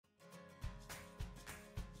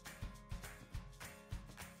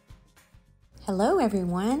Hello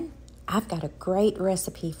everyone, I've got a great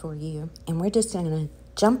recipe for you and we're just going to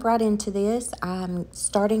jump right into this. I'm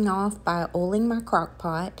starting off by oiling my crock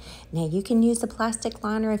pot. Now you can use a plastic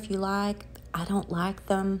liner if you like. I don't like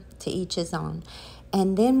them, to each his own.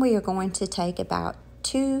 And then we are going to take about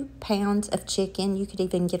 2 pounds of chicken. You could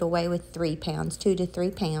even get away with 3 pounds, 2 to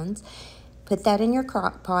 3 pounds. Put that in your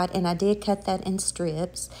crock pot, and I did cut that in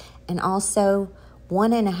strips. And also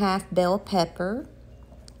 1.5 bell pepper.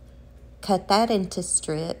 Cut that into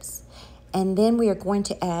strips, and then we are going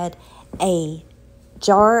to add a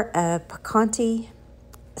jar of picante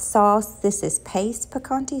sauce. This is paste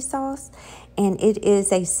picante sauce, and it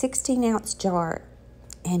is a 16-ounce jar.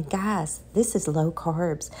 And guys, this is low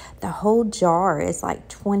carbs. The whole jar is like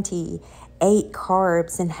 28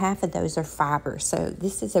 carbs, and half of those are fiber. So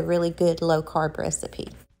this is a really good low carb recipe.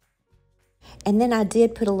 And then I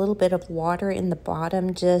did put a little bit of water in the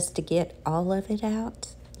bottom just to get all of it out.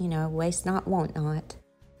 You know, waste not, want not.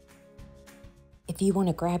 If you want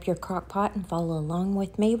to grab your crock pot and follow along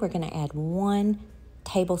with me, we're going to add 1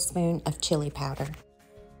 tablespoon of chili powder.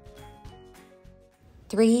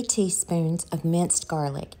 3 teaspoons of minced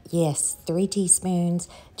garlic. Yes, 3 teaspoons.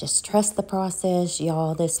 Just trust the process,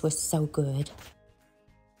 y'all. This was so good.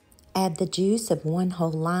 Add the juice of 1 whole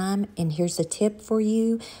lime, and here's a tip for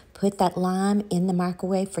you. Put that lime in the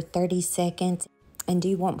microwave for 30 seconds, and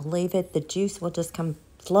you won't believe it, the juice will just come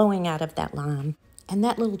flowing out of that lime. And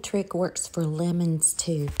that little trick works for lemons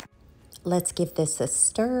too. Let's give this a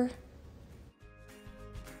stir.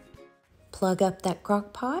 Plug up that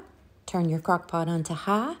crock pot. Turn your crock pot onto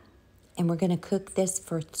high. And we're going to cook this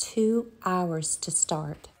for 2 hours to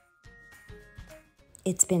start.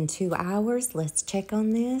 It's been 2 hours. Let's check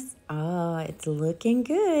on this. Oh, it's looking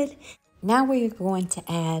good. Now we're going to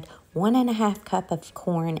add 1.5 cup of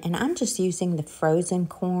corn. And I'm just using the frozen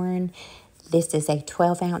corn. This is a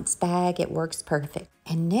 12-ounce bag. It works perfect.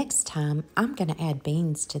 And next time, I'm going to add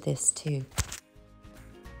beans to this too.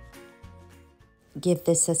 Give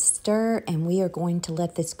this a stir, and we are going to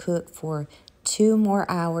let this cook for 2 more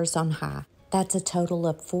hours on high. That's a total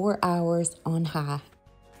of 4 hours on high.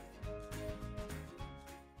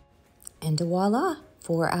 And voila,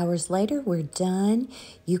 4 hours later, we're done.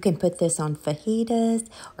 You can put this on fajitas,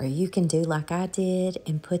 or you can do like I did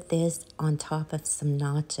and put this on top of some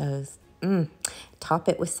nachos. Top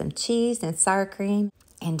it with some cheese and sour cream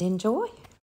and enjoy.